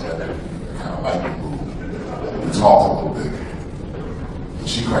jokes and that kind of lightened the mood. We talked a little bit. And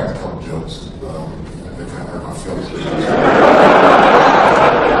she cracked a couple jokes. And they kind of hurt my feelings. So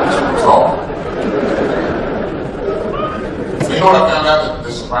we talked. You know what I found out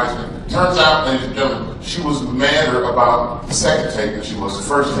that surprised me? Turns out, ladies and gentlemen, she was madder about the second take than she was the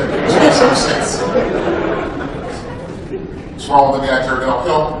first take. Which makes some sense. What's wrong with the guy jerking off?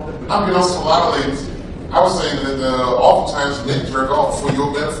 You know, I'm getting to a lot of ladies. I was saying that oftentimes men jerk off for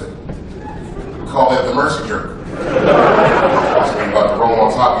your benefit. We call that the mercy jerk. When you're about to roll on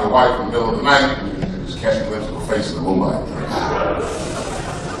top of your wife in the middle of the night, just catch a glimpse of her face in the moonlight.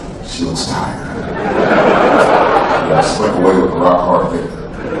 She looks tired. Slip away with the rock hard victor.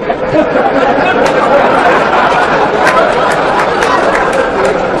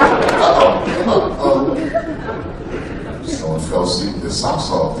 Someone fell asleep with their socks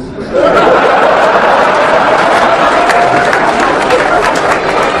off.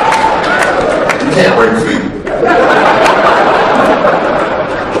 You can't break feet.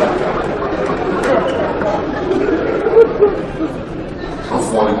 I'm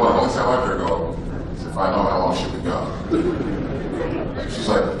 41. Only time I jerk off is if I know how long she'll be gone. She's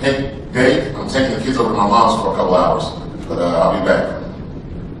like, hey, Dave, I'm taking the kids over to my mom's for a couple hours, but I'll be back.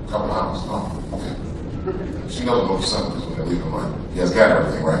 A couple hours? Oh, okay. She knows about something because when they leave him, like, he has got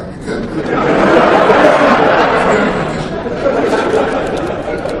everything, right? You good?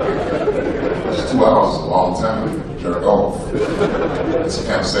 It's 2 hours is a long time to jerk off. It's a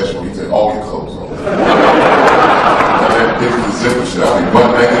kind of session where you take all your clothes off. That big zipper shit, I'll be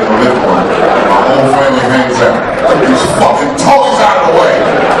butt naked in the living room. My whole family hangs out. These fucking toys out of the way.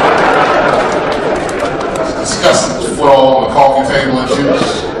 It's disgusting. Just foot all on the coffee table and shit.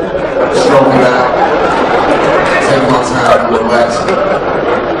 Stroking out. Taking my time and relaxing.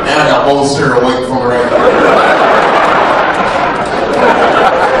 And I got a bowl of cereal waiting for me right now.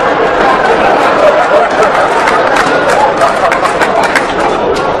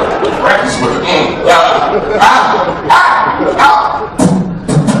 Practice with it.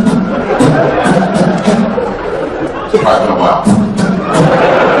 It's probably been a while.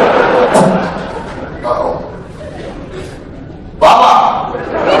 Uh-oh. Baba!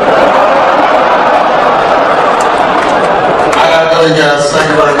 I gotta go, you guys. Thank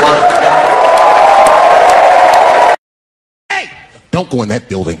you very much. Hey! Don't go in that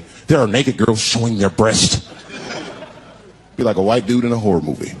building. There are naked girls showing their breast. Be like a white dude in a horror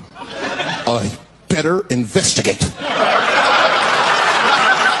movie. I better investigate.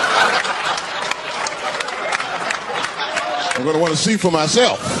 I'm going to want to see for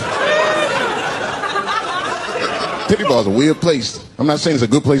myself. Titty bar is a weird place. I'm not saying it's a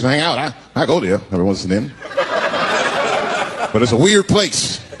good place to hang out. I go there every once and then. But it's a weird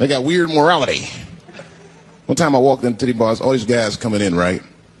place. They got weird morality. One time I walked in titty bars, all these guys coming in, right?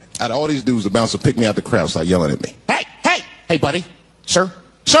 Out of all these dudes, the bouncer picked me out the crowd, started yelling at me. Hey, buddy. Sir,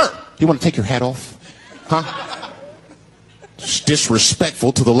 do you want to take your hat off? Huh? It's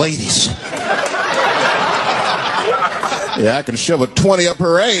disrespectful to the ladies. Yeah, I can shove a 20 up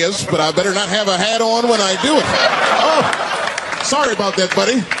her ass, but I better not have a hat on when I do it. Oh, sorry about that,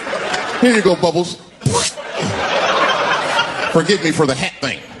 buddy. Here you go, Bubbles. Forgive me for the hat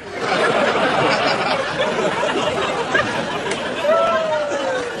thing.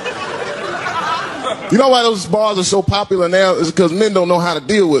 You know why those bars are so popular now? Is because men don't know how to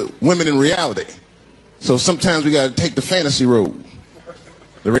deal with women in reality. So sometimes we got to take the fantasy road.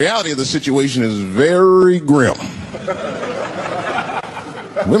 The reality of the situation is very grim.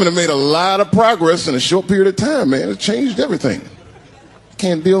 Women have made a lot of progress in a short period of time, man. It changed everything.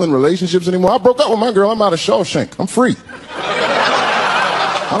 Can't deal in relationships anymore. I broke up with my girl. I'm out of Shawshank. I'm free.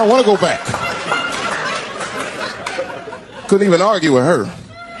 I don't want to go back. Couldn't even argue with her.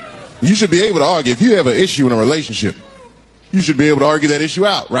 You should be able to argue. If you have an issue in a relationship, you should be able to argue that issue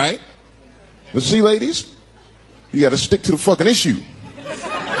out, right? But see, ladies, you got to stick to the fucking issue.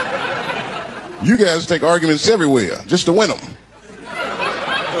 You guys take arguments everywhere just to win them.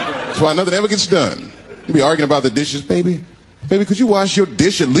 why nothing ever gets done. You be arguing about the dishes, baby. Baby, could you wash your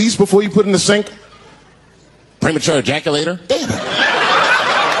dish at least before you put it in the sink? Premature ejaculator? Damn it.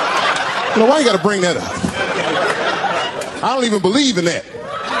 You know, why you gotta bring that up? I don't even believe in that.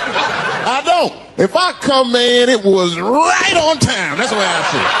 I don't. If I come, man, it was right on time. That's the way I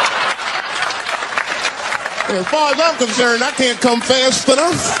see it. As far as I'm concerned, I can't come fast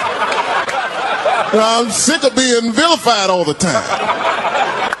enough. I'm sick of being vilified all the time.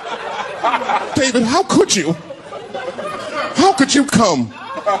 David, how could you? How could you come?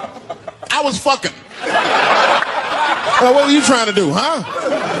 I was fucking. Well, what were you trying to do, huh?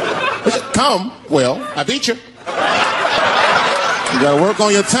 Come. Well, I beat you. You gotta work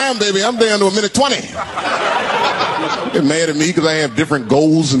on your time, baby. I'm down to a minute 20. Get mad at me because I have different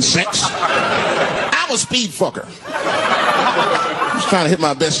goals in sex. I'm a speed fucker. Just trying to hit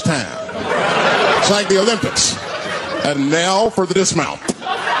my best time. It's like the Olympics. And now for the dismount.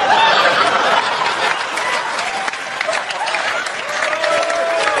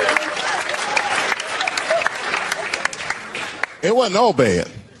 It wasn't all bad.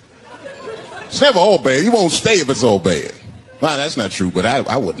 It's never all bad. You won't stay if it's all bad. Well, that's not true, but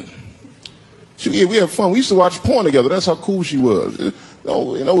I wouldn't. We had fun. We used to watch porn together. That's how cool she was. You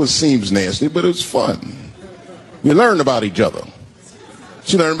know, it seems nasty, but it was fun. We learned about each other.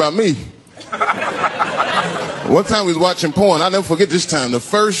 She learned about me. One time we was watching porn. I'll never forget this time. The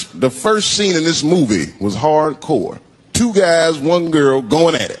first scene in this movie was hardcore. 2 guys, 1 girl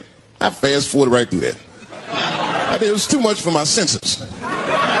going at it. I fast forwarded right through that. It was too much for my senses.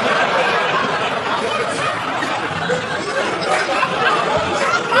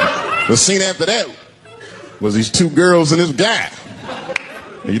 The scene after that was these 2 girls and this guy.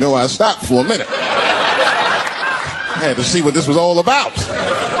 And you know, I stopped for a minute. I had to see what this was all about.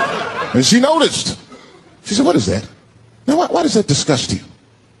 And she noticed. She said, what is that? Now, why does that disgust you?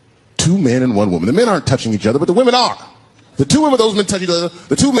 2 men and 1 woman. The men aren't touching each other, but the women are. The 2 women, those men touch each other.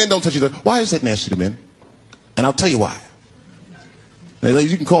 The 2 men don't touch each other. Why is that nasty to men? And I'll tell you why. Now,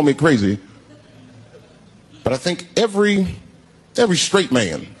 ladies, you can call me crazy, but I think every straight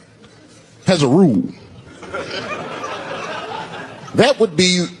man has a rule. That would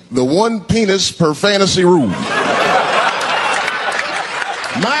be the 1 penis per fantasy rule.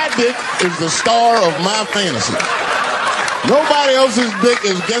 My dick is the star of my fantasy. Nobody else's dick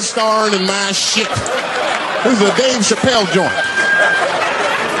is guest starring in my shit. This is a Dave Chappelle joint.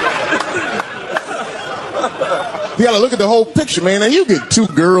 You gotta look at the whole picture, man. And you get 2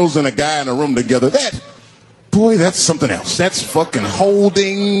 girls and a guy in a room together. That's something else. That's fucking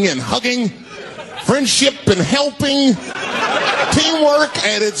holding and hugging, friendship and helping, teamwork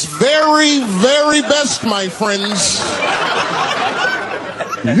at its very, very best, my friends.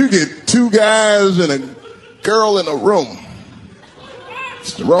 You get 2 guys and a girl in a room.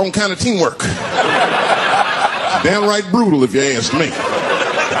 It's the wrong kind of teamwork. Downright brutal, if you ask me.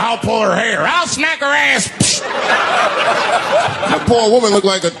 I'll pull her hair. I'll smack her ass. That poor woman looked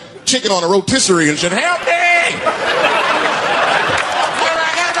like a chicken on a rotisserie and said, help me!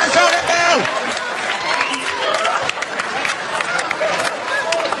 I got my soda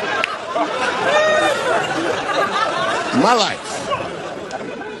too! My life.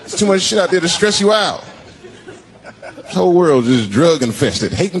 There's too much shit out there to stress you out. This whole world is drug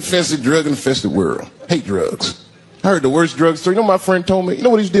infested. Hate infested, drug infested world. Hate drugs. I heard the worst drug story. You know what my friend told me? You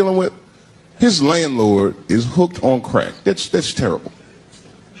know what he's dealing with? His landlord is hooked on crack. That's terrible.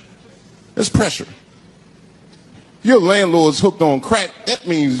 That's pressure. Your landlord's hooked on crack. That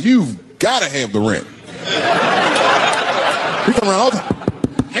means you've got to have the rent. You come around all the time.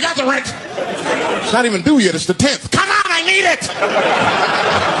 I got the rent. It's not even due yet. It's the 10th. Come on, I need it.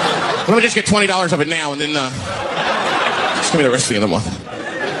 Let me just get $20 of it now and then just give me the rest of the other month.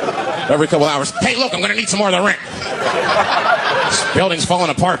 Every couple hours. Hey, look, I'm going to need some more of the rent. This building's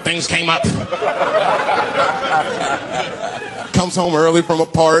falling apart. Things came up. Comes home early from a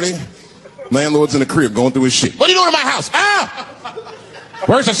party. Landlord's in the crib going through his shit. What are you doing in my house? Ah!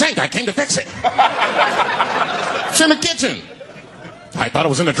 Where's the sink? I came to fix it. It's in the kitchen. I thought it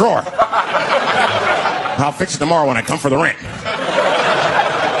was in the drawer. I'll fix it tomorrow when I come for the rent.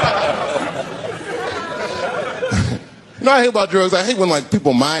 You know what I hate about drugs? I hate when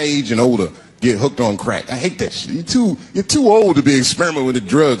people my age and older get hooked on crack. I hate that shit. You're too old to be experimenting with the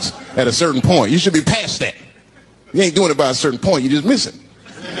drugs at a certain point. You should be past that. You ain't doing it by a certain point. You just miss it.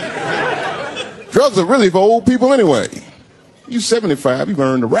 Drugs are really for old people anyway. You 75, you've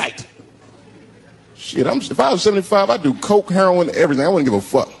earned the right. Shit, if I was 75, I'd do coke, heroin, everything. I wouldn't give a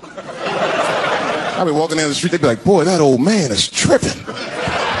fuck. I'd be walking down the street, they'd be like, boy, that old man is tripping.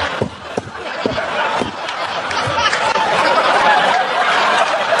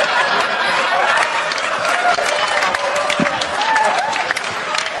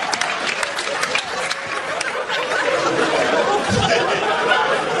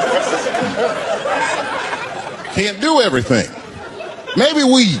 do everything. Maybe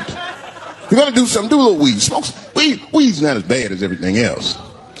weed. If you're gonna do something, do a little weed. Smoke some weed. Weed's not as bad as everything else.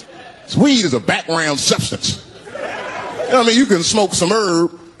 Weed is a background substance. You know what I mean? You can smoke some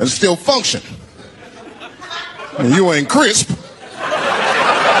herb and still function. And you ain't crisp,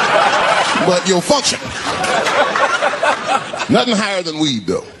 but you'll function. Nothing higher than weed,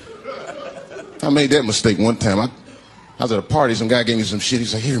 though. I made that mistake one time. I was at a party, some guy gave me some shit. He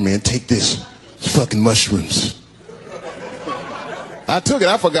said, here, man, take this. It's fucking mushrooms. I took it.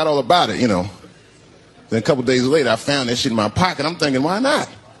 I forgot all about it, you know. Then a couple days later, I found that shit in my pocket. I'm thinking, why not?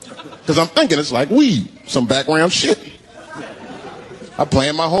 Because I'm thinking it's like weed, some background shit. I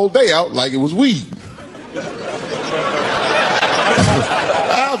planned my whole day out like it was weed.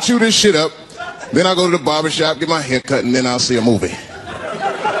 I'll chew this shit up. Then I'll go to the barbershop, get my hair cut, and then I'll see a movie.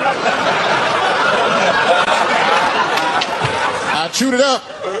 I chewed it up.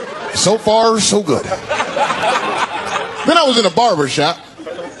 So far, so good. Then I was in a barbershop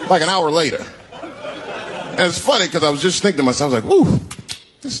like an hour later. And it's funny because I was just thinking to myself, I was like, ooh,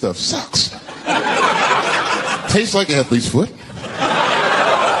 this stuff sucks. Tastes like athlete's foot.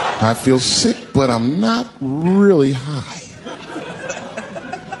 I feel sick, but I'm not really high.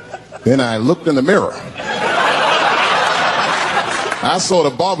 Then I looked in the mirror. I saw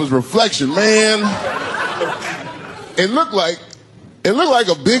the barber's reflection, man. It looked like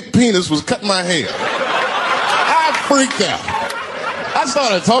a big penis was cutting my hair. I freaked out. I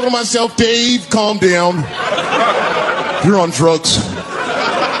started talking to myself, Dave, calm down. You're on drugs.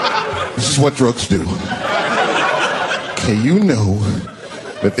 This is what drugs do. Okay, you know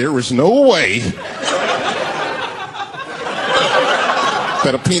that there is no way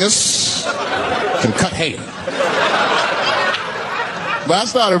that a penis can cut hair. But I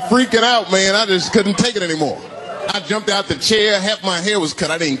started freaking out, man. I just couldn't take it anymore. I jumped out the chair. Half my hair was cut.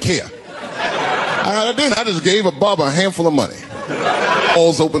 I didn't care. I didn't. I just gave a barber a handful of money.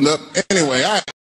 Balls opened up. Anyway,